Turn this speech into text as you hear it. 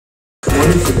When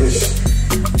you finish,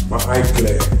 my eye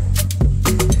clear.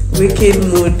 Wicked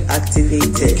mood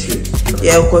activated.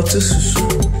 Yeah, susu.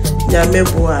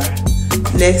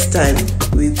 Next time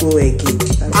we go again.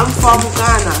 I'm from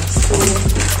Ghana, so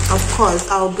of course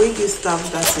I'll bring you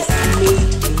stuff that is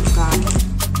made in Ghana.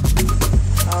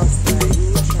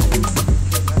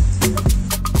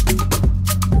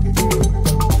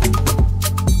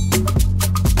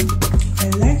 I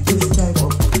like this type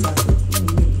of potato.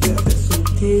 The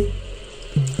saute.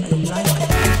 I like it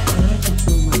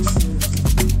so much.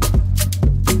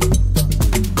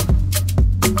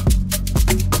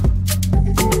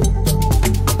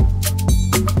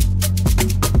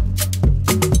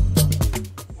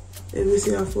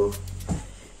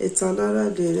 It's another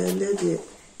day, and then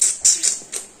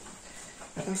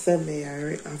after me,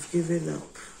 I've given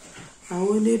up. I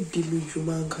wanted to be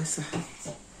Jumankasa.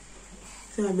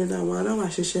 So I mean, I want to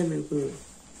wash a shame go.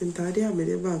 And Taddy, I made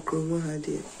a nkruma had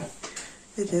it.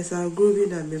 It is our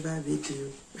grooving and maybe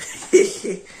video.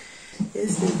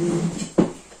 Yesterday,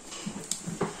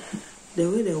 the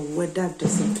way the weather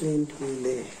disciplined me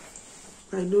there.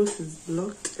 My nose is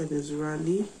blocked and is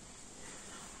runny.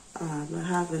 I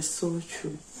have a sore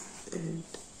throat and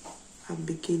I'm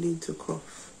beginning to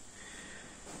cough.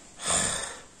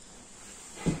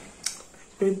 I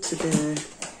went to the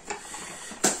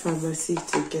pharmacy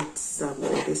to get some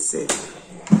medicine.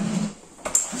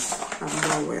 I'm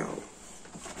not well.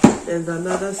 There's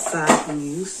another sad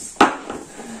news.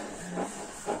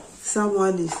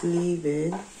 Someone is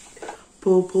leaving.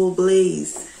 Popo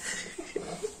Blaze.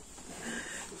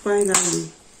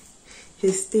 Finally.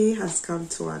 His stay has come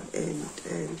to an end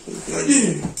and he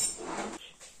is.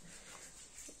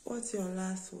 What's your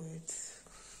last words?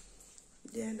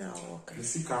 Yeah, now walk. The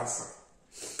sea cancer.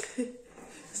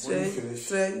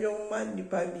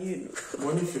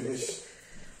 When you finish,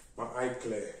 my eye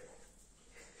clear.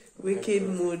 Wicked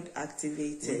mood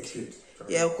activated.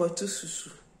 Yeah,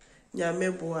 susu.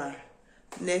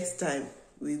 Next time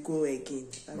we go again.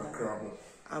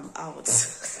 I'm out.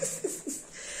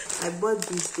 I bought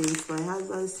these things. My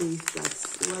husband says that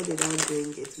why did I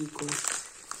bring it? Because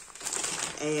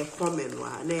common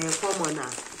one, common.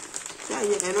 So I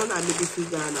don't have to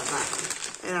figure out back.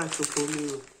 And I took for me.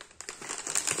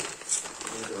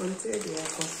 I don't tell you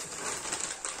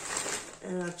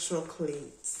and a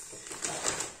chocolate.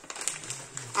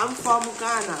 I'm from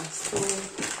Ghana, so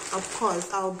of course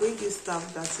I'll bring you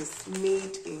stuff that is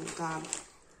made in Ghana.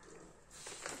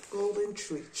 Golden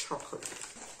tree chocolate.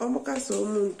 I'm going to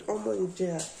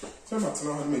jail. I'm not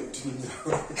going to make dinner.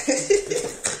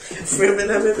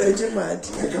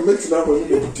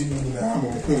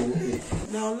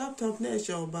 Now, laptop next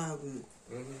your bag.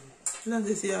 Not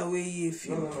to see away if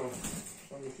you. No.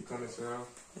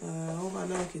 Over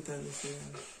now, Kitan.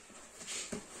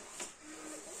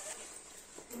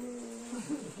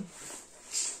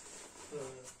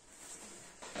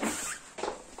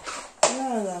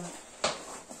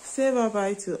 Say bye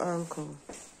bye to Uncle.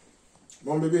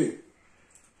 Bon baby.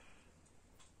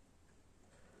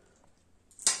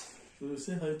 So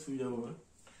say hi to your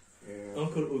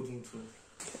Uncle Odunto.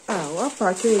 What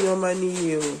packing your money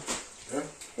you? Yeah?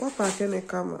 What packing a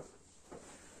camera?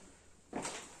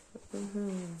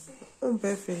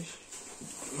 Fish.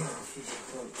 Fish.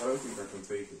 I don't think I can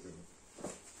take it.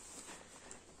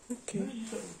 Okay.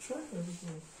 Yeah, try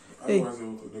everything. Otherwise,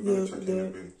 they're going to charge you a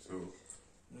bit, so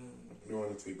you don't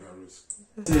want to take that risk.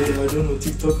 I don't know,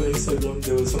 TikTok or Instagram,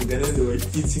 there was some Ghanaians that were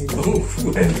eating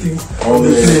banku and things. Oh,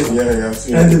 yeah, I've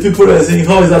seen and it. The people are saying,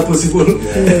 how is that possible?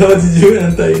 Yeah. How did you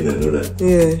enter in and all that?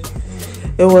 Yeah.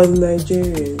 It was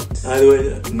Nigerian.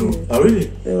 No. Oh, really?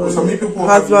 It was some people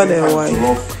husband and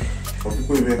wife. Some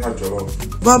people even had jollof.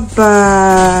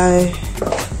 Bye-bye.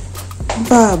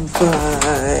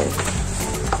 Bye-bye.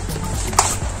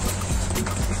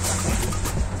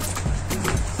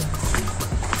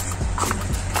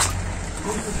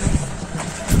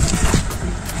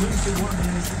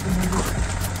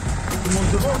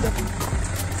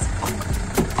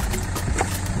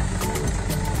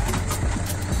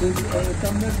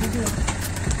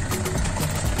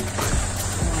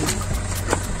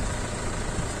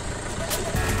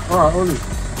 Alright, Oli.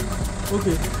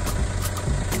 Okay.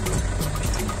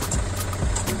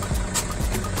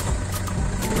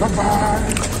 Bye-bye.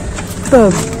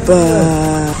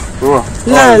 Bye-bye.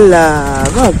 La,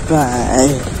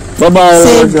 bye-bye. Bye-bye.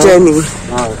 Safe journey.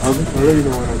 Alright, I'll let you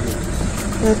know what I do.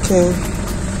 Okay.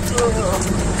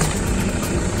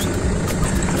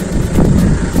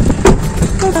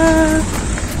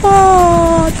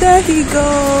 Oh, there he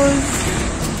goes.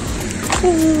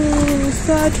 Oh,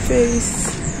 sad face.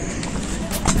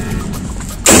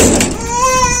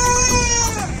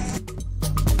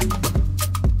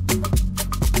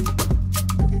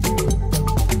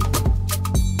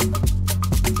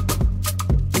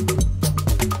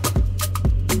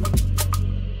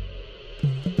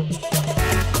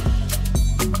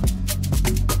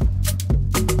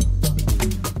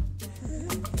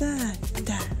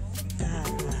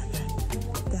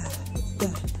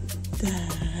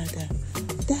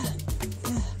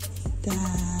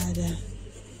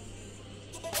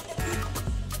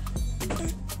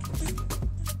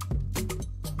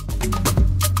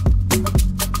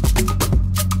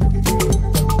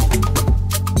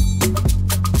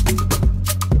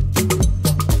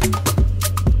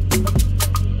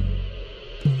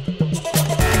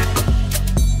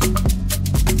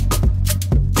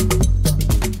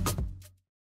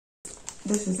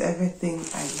 this is everything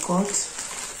I got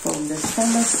from the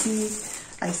pharmacy.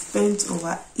 I spent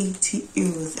over 80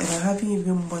 euros and I haven't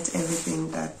even bought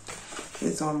everything that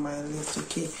is on my list.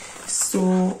 Okay,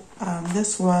 so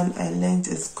this one I learned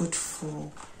is good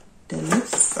for the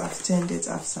lips. I've turned it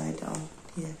upside down.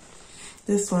 Yeah,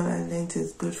 this one I learned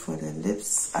is good for the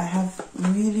lips. I have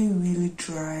really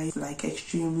dry, like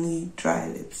extremely dry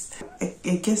lips.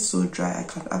 It gets so dry I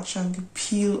can actually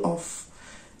peel off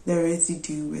the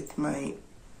residue with my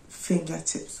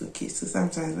fingertips. Okay, so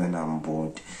sometimes when I'm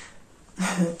bored,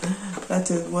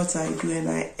 that is what I do, and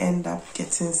I end up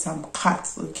getting some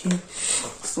cuts. Okay,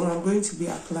 so I'm going to be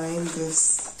applying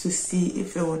this to see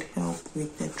if it would help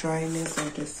with the dryness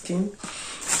of the skin.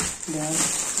 Then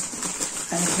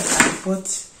I bought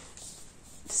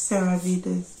CeraVe,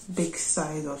 this big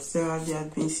size of CeraVe.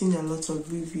 I've been seeing a lot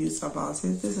of reviews about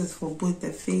it. This is for both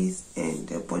the face and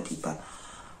the body, but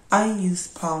I use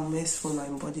palmist for my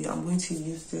body. I'm going to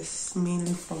use this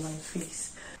mainly for my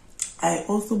face. I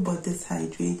also bought this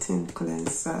hydrating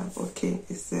cleanser. Okay,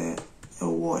 it's a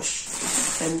wash.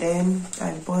 And then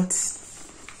I bought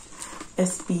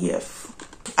SPF.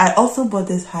 I also bought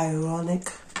this hyaluronic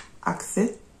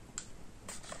acid.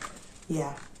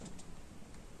 Yeah.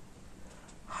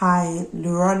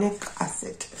 Hyaluronic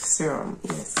acid serum.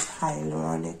 Yes,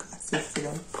 hyaluronic acid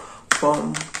serum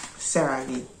from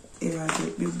CeraVe.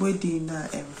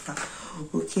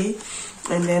 Okay,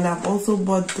 and then I've also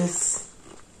bought this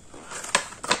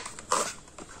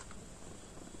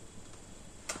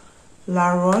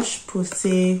La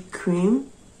Roche-Posay cream.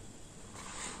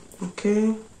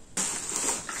 Okay,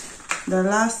 the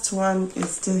last one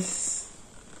is this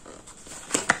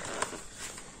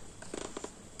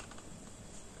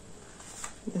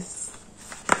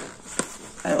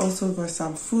I also got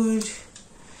some food.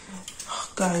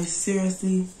 Guys,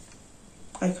 seriously,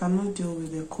 I cannot deal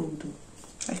with the cold though.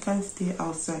 I can't stay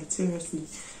outside, seriously.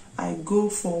 I go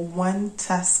for one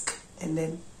task and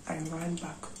then I run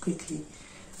back quickly.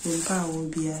 So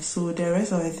the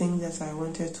rest of the things that I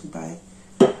wanted to buy,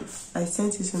 I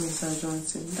sent it to Mr.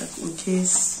 Johnson that in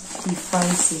case he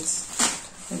finds it,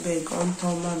 I beg on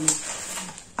mommy.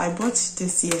 I bought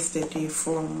this yesterday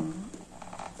from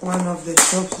one of the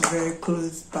shops very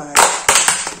close by.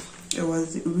 It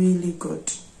was really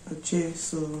good. Okay,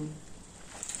 so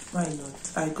why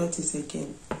not? I got it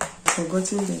again. I've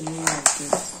forgotten the name of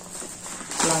this.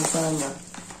 Lasagna.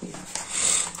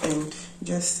 Yeah. And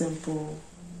just simple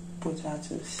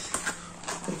potatoes.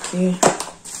 Okay.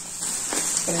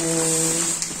 And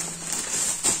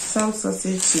some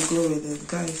sausage to go with it,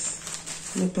 guys.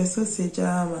 The person said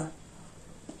jama.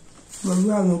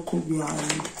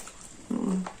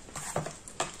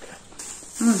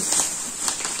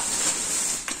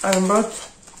 I bought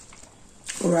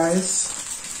rice.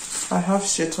 I have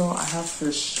shito, I have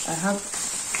fish. I have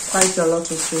quite a lot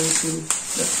of things in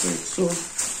the fridge, so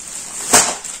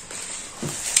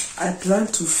I plan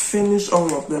to finish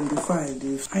all of them before I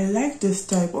leave. I like this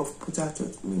type of potato.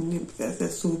 There's a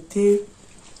saute.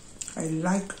 I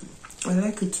like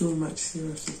it too much,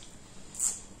 seriously.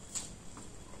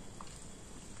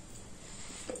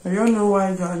 I don't know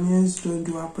why Ghanaians don't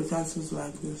do our potatoes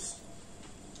like this.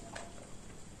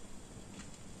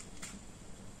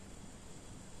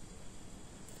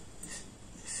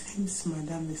 It seems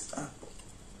Madame is up.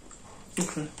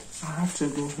 Okay, I have to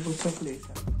go. We'll talk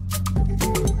later.